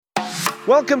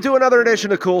Welcome to another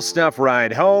edition of Cool Stuff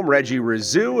Ride Home. Reggie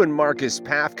Rizou and Marcus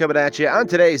Paff coming at you on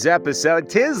today's episode.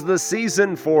 'Tis the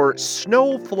season for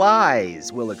snow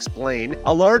flies. We'll explain.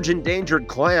 A large endangered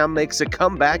clam makes a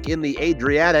comeback in the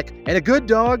Adriatic, and a good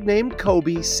dog named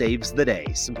Kobe saves the day.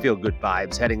 Some feel-good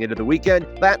vibes heading into the weekend.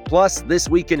 That plus This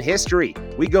Week in History.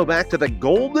 We go back to the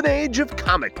golden age of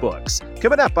comic books.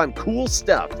 Coming up on Cool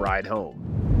Stuff Ride Home.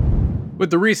 With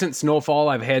the recent snowfall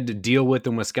I've had to deal with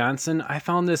in Wisconsin, I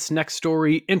found this next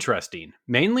story interesting.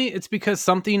 Mainly, it's because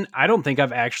something I don't think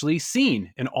I've actually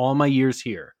seen in all my years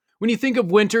here. When you think of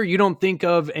winter, you don't think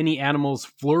of any animals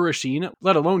flourishing,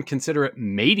 let alone consider it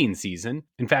mating season.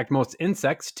 In fact, most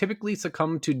insects typically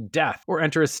succumb to death or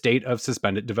enter a state of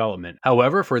suspended development.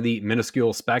 However, for the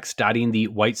minuscule specks dotting the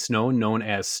white snow known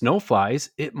as snowflies,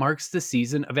 it marks the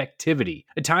season of activity,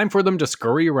 a time for them to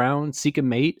scurry around, seek a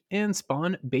mate, and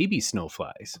spawn baby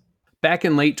snowflies. Back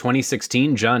in late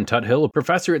 2016, John Tuthill, a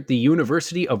professor at the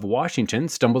University of Washington,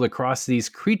 stumbled across these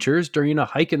creatures during a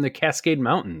hike in the Cascade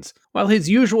Mountains. While his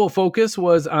usual focus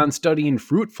was on studying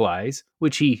fruit flies,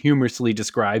 which he humorously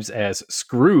describes as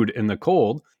screwed in the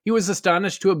cold, he was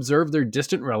astonished to observe their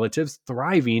distant relatives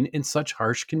thriving in such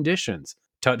harsh conditions.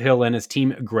 Tuthill and his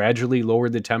team gradually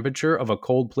lowered the temperature of a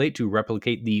cold plate to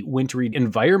replicate the wintry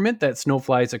environment that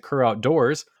snowflies occur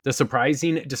outdoors. The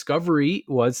surprising discovery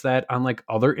was that, unlike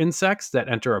other insects that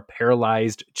enter a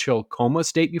paralyzed, chill coma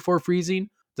state before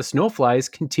freezing, the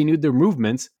snowflies continued their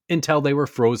movements until they were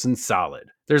frozen solid.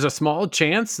 There's a small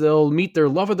chance they'll meet their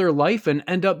love of their life and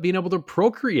end up being able to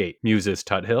procreate, muses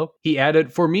Tuthill. He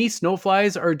added, "For me,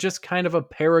 snowflies are just kind of a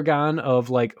paragon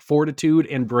of fortitude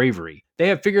and bravery. They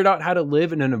have figured out how to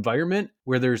live in an environment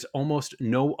where there's almost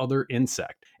no other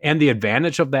insect. And the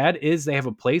advantage of that is they have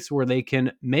a place where they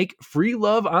can make free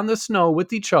love on the snow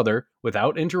with each other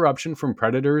without interruption from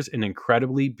predators in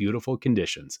incredibly beautiful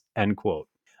conditions." End quote.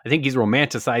 I think he's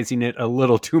romanticizing it a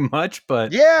little too much,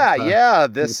 but Yeah.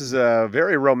 This is a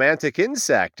very romantic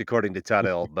insect, according to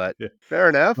Tuthill, but fair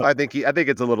enough. I think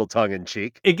it's a little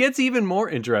tongue-in-cheek. it gets even more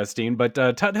interesting. But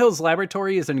Tuthill's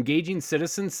laboratory is engaging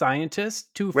citizen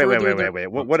scientists to Wait, further wait.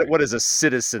 What is a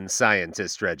citizen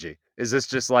scientist, Reggie? Is this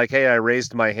just like, hey, I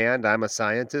raised my hand, I'm a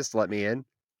scientist, let me in?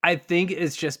 I think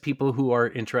it's just people who are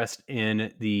interested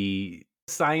in the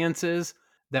sciences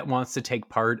that wants to take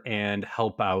part and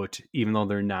help out, even though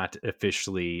they're not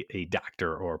officially a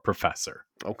doctor or professor.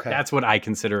 Okay. That's what I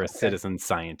consider a citizen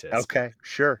scientist. Okay,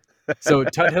 sure. So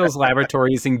Tuthill's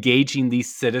laboratory is engaging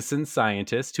these citizen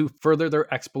scientists to further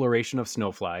their exploration of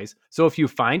snowflies. So if you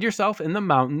find yourself in the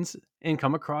mountains and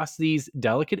come across these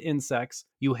delicate insects,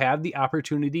 you have the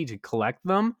opportunity to collect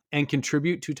them and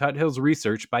contribute to Tuthill's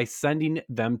research by sending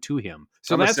them to him.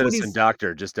 So I'm a that's what citizen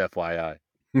doctor, just FYI.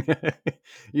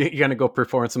 You're going to go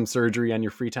perform some surgery on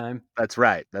your free time? That's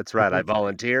right. I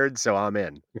volunteered, so I'm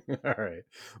in. All right.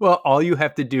 Well, all you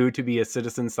have to do to be a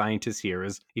citizen scientist here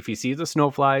is if you see the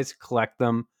snowflies, collect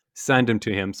them, send them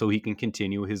to him so he can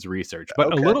continue his research. But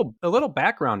Okay. a little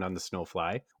background on the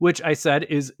snowfly, which I said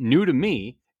is new to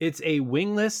me. It's a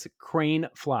wingless crane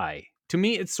fly. To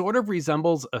me, it sort of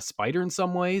resembles a spider in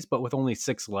some ways, but with only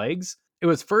 6 legs. It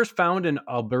was first found in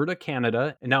Alberta,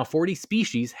 Canada, and now 40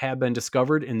 species have been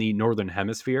discovered in the Northern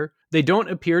Hemisphere. They don't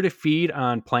appear to feed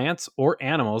on plants or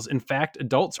animals. In fact,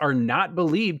 adults are not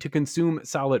believed to consume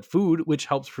solid food, which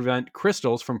helps prevent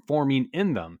crystals from forming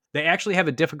in them. They actually have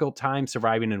a difficult time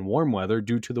surviving in warm weather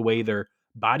due to the way their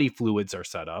body fluids are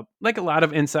set up. Like a lot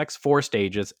of insects, 4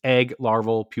 stages: egg,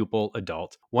 larval, pupal,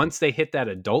 adult. Once they hit that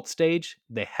adult stage,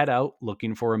 they head out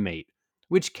looking for a mate,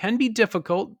 which can be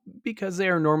difficult because they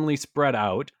are normally spread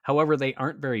out. However, they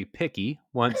aren't very picky.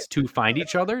 Once two find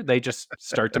each other, they just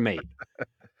start to mate.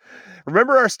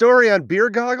 Remember our story on beer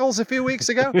goggles a few weeks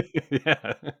ago?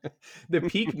 Yeah. The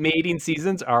peak mating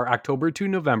seasons are October to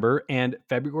November and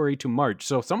February to March.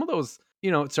 So some of those,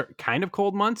 it's kind of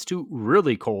cold months to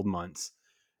really cold months.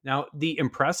 Now, the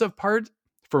impressive part,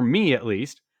 for me at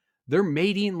least, their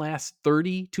mating lasts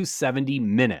 30 to 70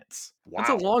 minutes. Wow.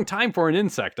 That's a long time for an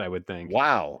insect, I would think.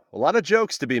 Wow. A lot of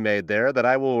jokes to be made there that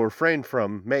I will refrain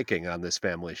from making on this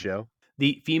family show.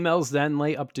 The females then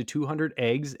lay up to 200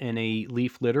 eggs in a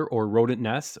leaf litter or rodent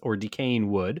nest or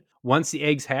decaying wood. Once the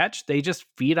eggs hatch, they just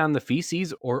feed on the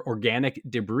feces or organic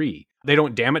debris. They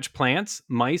don't damage plants.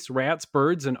 Mice, rats,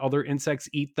 birds, and other insects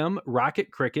eat them,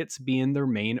 rocket crickets being their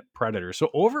main predator. So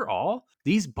overall,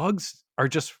 these bugs are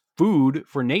just food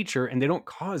for nature and they don't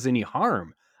cause any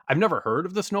harm. I've never heard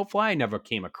of the snowfly. I never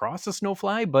came across a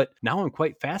snowfly, but now I'm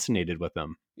quite fascinated with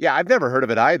them. Yeah, I've never heard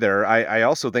of it either. I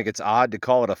also think it's odd to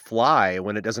call it a fly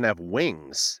when it doesn't have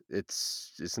wings.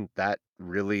 It's isn't that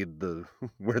really the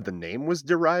where the name was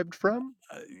derived from?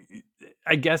 Uh,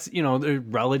 I guess, they're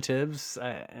relatives.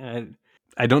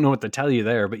 I don't know what to tell you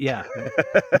there, but yeah.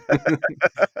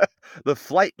 The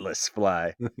flightless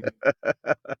fly.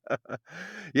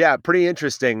 Yeah, pretty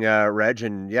interesting, Reg,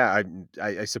 and yeah,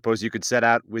 I suppose you could set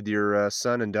out with your,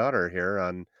 son and daughter here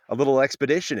on a little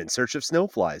expedition in search of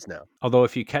snowflies now. Although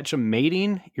if you catch them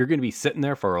mating, you're gonna be sitting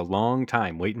there for a long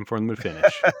time waiting for them to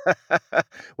finish.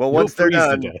 Well, You'll once they're freeze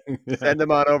to done, death. send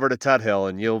them on over to Tuthill,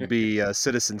 and you'll be a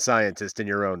citizen scientist in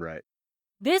your own right.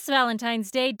 This Valentine's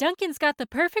Day, Dunkin's got the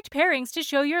perfect pairings to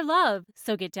show your love.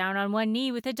 So get down on one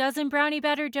knee with a dozen brownie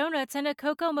batter donuts and a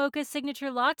cocoa mocha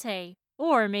signature latte.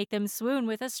 Or make them swoon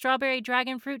with a strawberry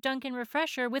dragon fruit Dunkin'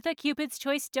 refresher with a Cupid's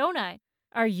Choice donut.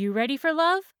 Are you ready for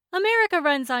love? America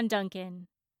runs on Dunkin'.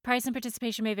 Price and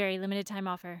participation may vary. Limited time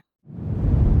offer.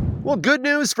 Well, good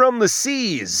news from the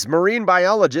seas. Marine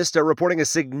biologists are reporting a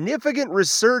significant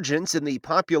resurgence in the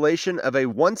population of a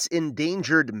once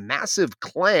endangered massive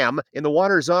clam in the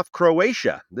waters off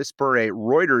Croatia. This per a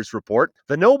Reuters report.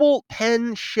 The noble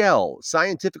pen shell,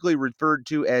 scientifically referred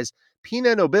to as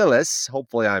Pina nobilis,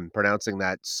 hopefully I'm pronouncing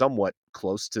that somewhat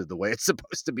close to the way it's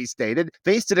supposed to be stated,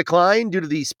 faced a decline due to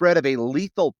the spread of a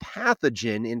lethal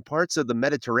pathogen in parts of the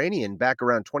Mediterranean back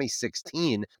around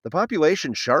 2016. The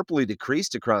population sharply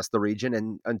decreased across the region,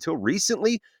 and until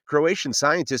recently, Croatian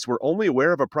scientists were only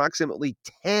aware of approximately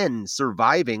 10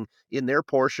 surviving in their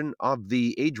portion of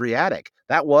the Adriatic.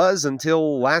 That was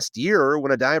until last year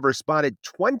when a diver spotted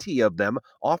 20 of them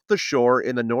off the shore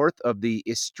in the north of the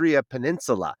Istria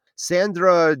Peninsula.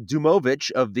 Sandra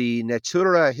Dumovic of the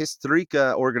Natura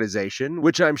Historica organization,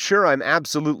 which I'm sure I'm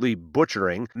absolutely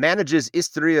butchering, manages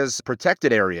Istria's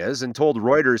protected areas and told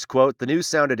Reuters, quote, "The news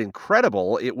sounded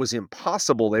incredible. It was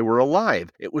impossible they were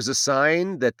alive. It was a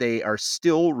sign that they are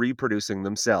still reproducing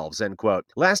themselves," end quote.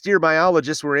 Last year,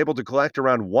 biologists were able to collect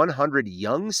around 100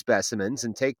 young specimens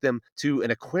and take them to an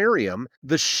aquarium.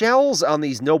 The shells on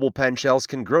these noble pen shells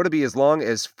can grow to be as long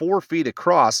as 4 feet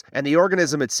across, and the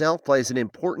organism itself plays an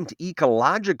important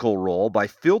ecological role by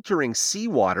filtering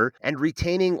seawater and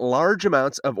retaining large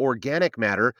amounts of organic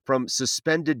matter from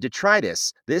suspended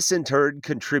detritus. This in turn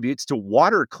contributes to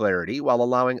water clarity while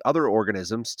allowing other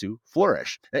organisms to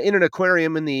flourish. In an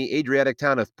aquarium in the Adriatic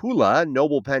town of Pula,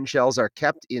 noble pen shells are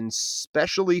kept in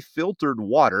specially filtered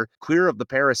water, clear of the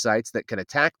parasites that can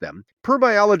attack them. Per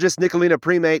biologist Nicolina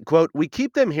Primate, quote, "We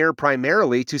keep them here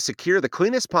primarily to secure the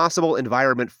cleanest possible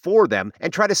environment for them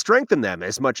and try to strengthen them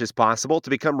as much as possible to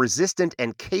become resistant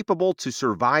and capable to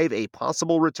survive a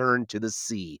possible return to the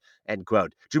sea," end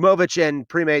quote. Jumovic and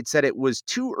Primate said it was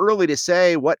too early to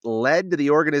say what led to the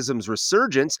organism's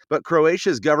resurgence, but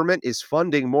Croatia's government is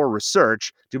funding more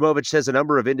research. Jumovic says a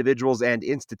number of individuals and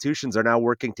institutions are now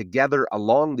working together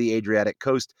along the Adriatic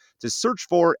coast to search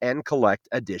for and collect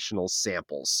additional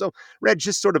samples. So, Reg,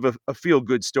 just sort of a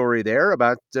feel-good story there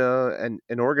about an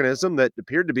organism that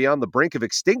appeared to be on the brink of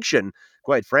extinction,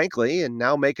 quite frankly, and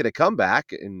now making a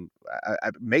comeback and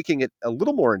making it a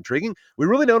little more intriguing. We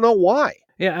really don't know why.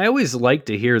 Yeah, I always like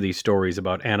to hear these stories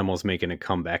about animals making a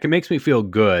comeback. It makes me feel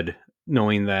good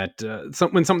knowing that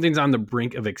when something's on the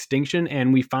brink of extinction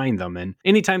and we find them, and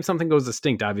anytime something goes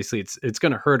extinct, obviously it's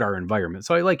going to hurt our environment.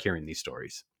 So I like hearing these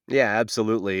stories. Yeah,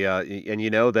 absolutely. And you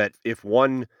know that if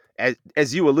one,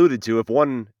 as you alluded to, if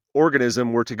one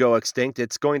organism were to go extinct,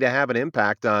 it's going to have an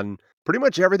impact on pretty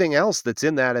much everything else that's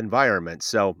in that environment.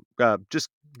 So, just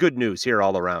good news here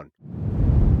all around.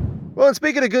 Well, and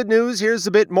speaking of good news, here's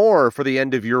a bit more for the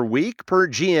end of your week. Per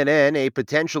GNN, a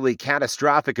potentially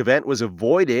catastrophic event was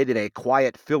avoided in a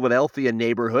quiet Philadelphia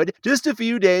neighborhood just a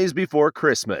few days before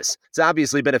Christmas. It's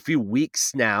obviously been a few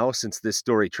weeks now since this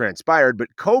story transpired,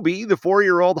 but Kobe, the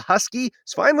 4-year-old husky,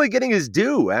 is finally getting his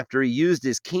due after he used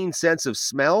his keen sense of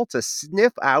smell to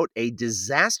sniff out a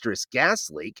disastrous gas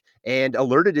leak and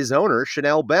alerted his owner,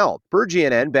 Chanel Bell. Per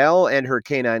GNN, Bell and her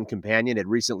canine companion had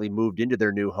recently moved into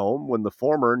their new home when the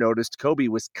former noticed Kobe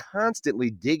was constantly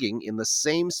digging in the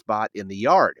same spot in the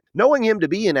yard. Knowing him to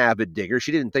be an avid digger,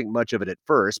 she didn't think much of it at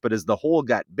first, but as the hole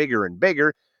got bigger and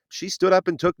bigger, she stood up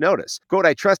and took notice. Quote,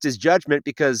 "I trust his judgment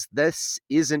because this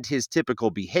isn't his typical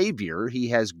behavior. He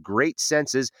has great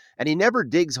senses and he never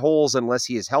digs holes unless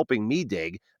he is helping me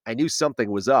dig. I knew something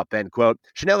was up," end quote.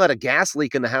 Chanel had a gas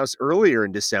leak in the house earlier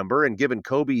in December, and given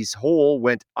Kobe's hole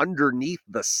went underneath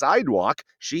the sidewalk,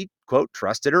 she, quote,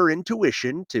 "trusted her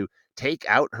intuition to take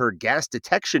out her gas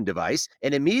detection device,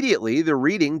 and immediately the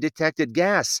reading detected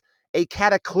gas, a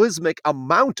cataclysmic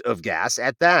amount of gas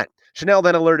at that." Chanel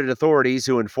then alerted authorities,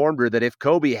 who informed her that if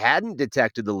Kobe hadn't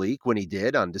detected the leak when he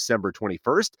did on December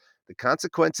 21st, the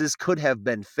consequences could have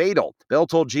been fatal. Bell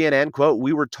told GNN, quote,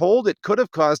 "We were told it could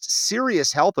have caused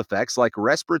serious health effects like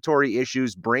respiratory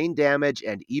issues, brain damage,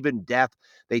 and even death.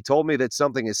 They told me that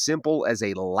something as simple as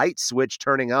a light switch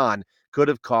turning on could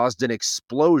have caused an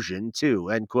explosion too,"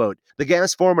 end quote. The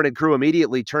gas foreman and crew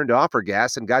immediately turned off her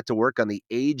gas and got to work on the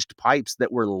aged pipes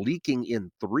that were leaking in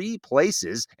 3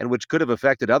 places and which could have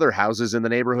affected other houses in the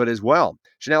neighborhood as well.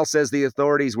 Chanel says the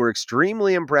authorities were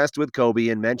extremely impressed with Kobe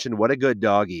and mentioned what a good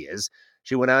dog he is.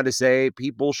 She went on to say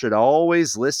people should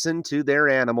always listen to their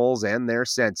animals and their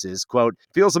senses. Quote,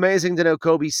 "Feels amazing to know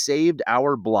Kobe saved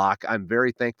our block. I'm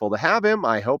very thankful to have him.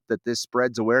 I hope that this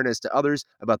spreads awareness to others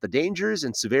about the dangers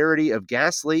and severity of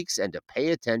gas leaks and to pay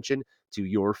attention to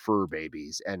your fur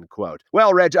babies," end quote.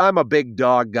 Well, Reg, I'm a big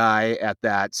dog guy at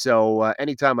that, so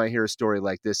anytime I hear a story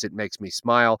like this, it makes me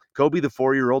smile. Kobe, the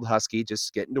 4-year-old husky,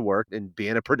 just getting to work and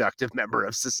being a productive member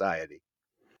of society.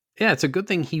 Yeah, it's a good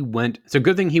thing he went. It's a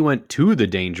good thing he went to the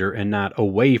danger and not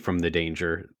away from the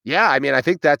danger. Yeah, I mean, I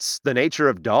think that's the nature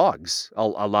of dogs. A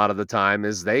lot of the time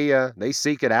is they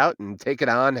seek it out and take it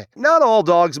on. Not all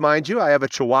dogs, mind you. I have a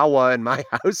Chihuahua in my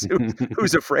house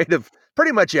who's afraid of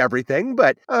pretty much everything,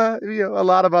 but a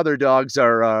lot of other dogs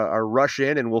are rush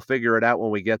in and we'll figure it out when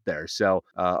we get there. So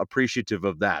appreciative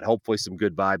of that. Hopefully, some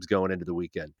good vibes going into the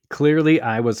weekend. Clearly,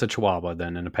 I was a Chihuahua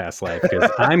then in a past life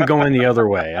because I'm going the other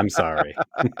way. I'm sorry.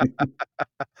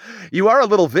 You are a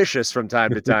little vicious from time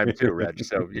to time too, Reg.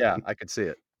 So yeah, I could see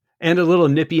it. And a little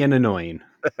nippy and annoying.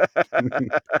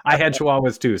 I had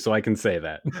Chihuahuas too, so I can say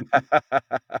that.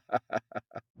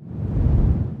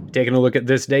 Taking a look at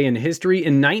this day in history,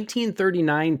 in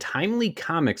 1939, Timely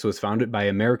Comics was founded by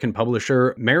American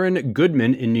publisher Marin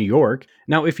Goodman in New York.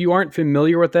 Now, if you aren't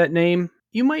familiar with that name,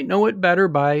 you might know it better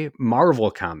by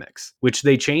Marvel Comics, which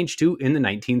they changed to in the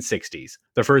 1960s.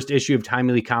 The first issue of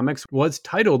Timely Comics was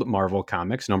titled Marvel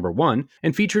Comics #1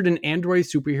 and featured an android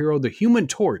superhero, the Human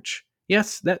Torch.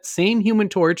 Yes, that same Human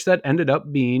Torch that ended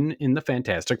up being in the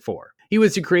Fantastic Four. He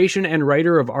was the creation and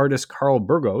writer of artist Carl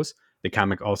Burgos. The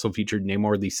comic also featured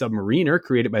Namor the Submariner,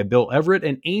 created by Bill Everett,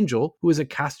 and Angel, who is a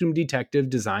costume detective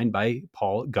designed by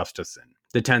Paul Gustafson.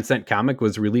 The 10-cent comic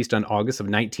was released on August of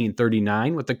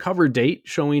 1939 with the cover date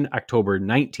showing October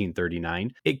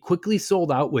 1939. It quickly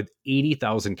sold out with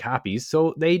 80,000 copies,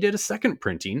 so they did a second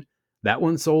printing. That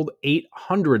one sold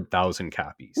 800,000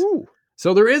 copies. Ooh.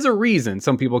 So there is a reason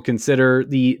some people consider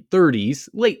the 30s,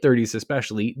 late 30s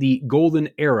especially, the golden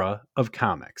era of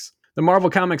comics. The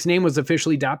Marvel Comics name was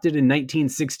officially adopted in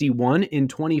 1961. In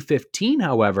 2015,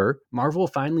 however, Marvel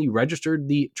finally registered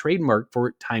the trademark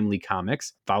for Timely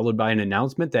Comics, followed by an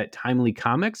announcement that Timely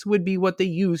Comics would be what they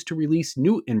use to release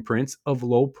new imprints of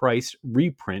low-priced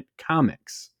reprint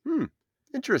comics.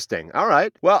 Interesting. All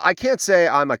right. Well, I can't say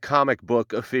I'm a comic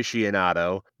book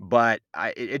aficionado, but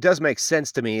it does make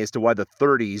sense to me as to why the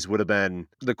 30s would have been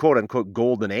the quote unquote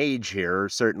golden age here.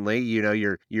 Certainly,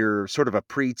 you're sort of a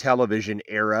pre-television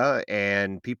era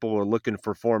and people are looking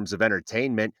for forms of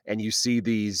entertainment, and you see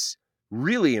these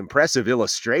really impressive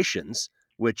illustrations,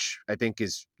 which I think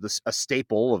is a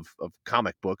staple of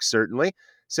comic books, certainly.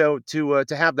 So to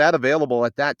have that available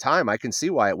at that time, I can see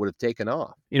why it would have taken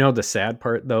off. You know, the sad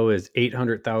part, though, is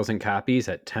 800,000 copies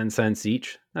at 10 cents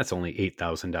each. That's only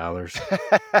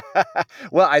 $8,000.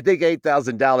 Well, I think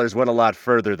 $8,000 went a lot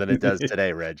further than it does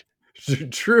today, Reg.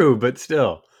 True, but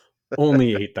still,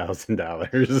 only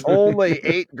 $8,000. Only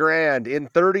 $8,000 in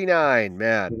 39,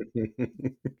 man.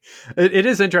 It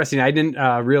is interesting. I didn't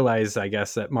realize, I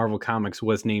guess, that Marvel Comics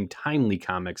was named Timely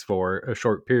Comics for a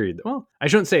short period. Well, I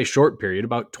shouldn't say a short period,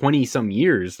 about 20 some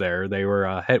years there. They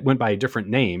were went by a different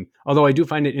name. Although I do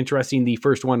find it interesting, the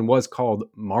first one was called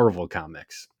Marvel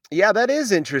Comics. Yeah, that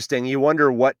is interesting. You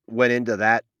wonder what went into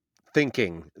that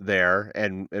thinking there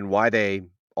and why they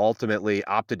ultimately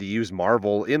opted to use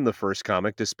Marvel in the first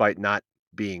comic despite not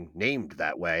being named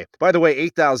that way. By the way,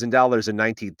 $8,000 in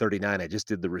 1939, I just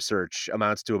did the research,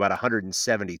 amounts to about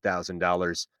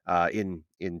 $170,000 in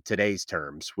today's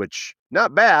terms, which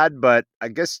not bad, but I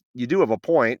guess you do have a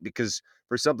point because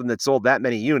for something that sold that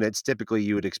many units, typically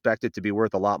you would expect it to be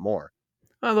worth a lot more.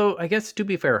 Although, I guess to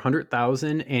be fair,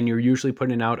 100,000 and you're usually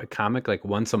putting out a comic like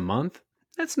once a month.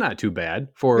 That's not too bad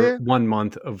for 1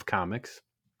 month of comics.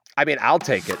 I mean, I'll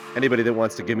take it. Anybody that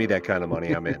wants to give me that kind of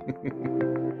money, I'm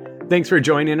in. Thanks for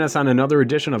joining us on another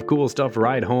edition of Cool Stuff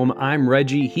Ride Home. I'm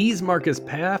Reggie. He's Marcus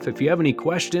Paff. If you have any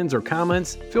questions or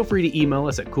comments, feel free to email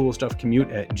us at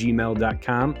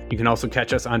coolstuffcommute@gmail.com. You can also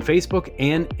catch us on Facebook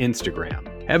and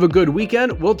Instagram. Have a good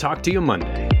weekend. We'll talk to you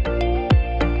Monday.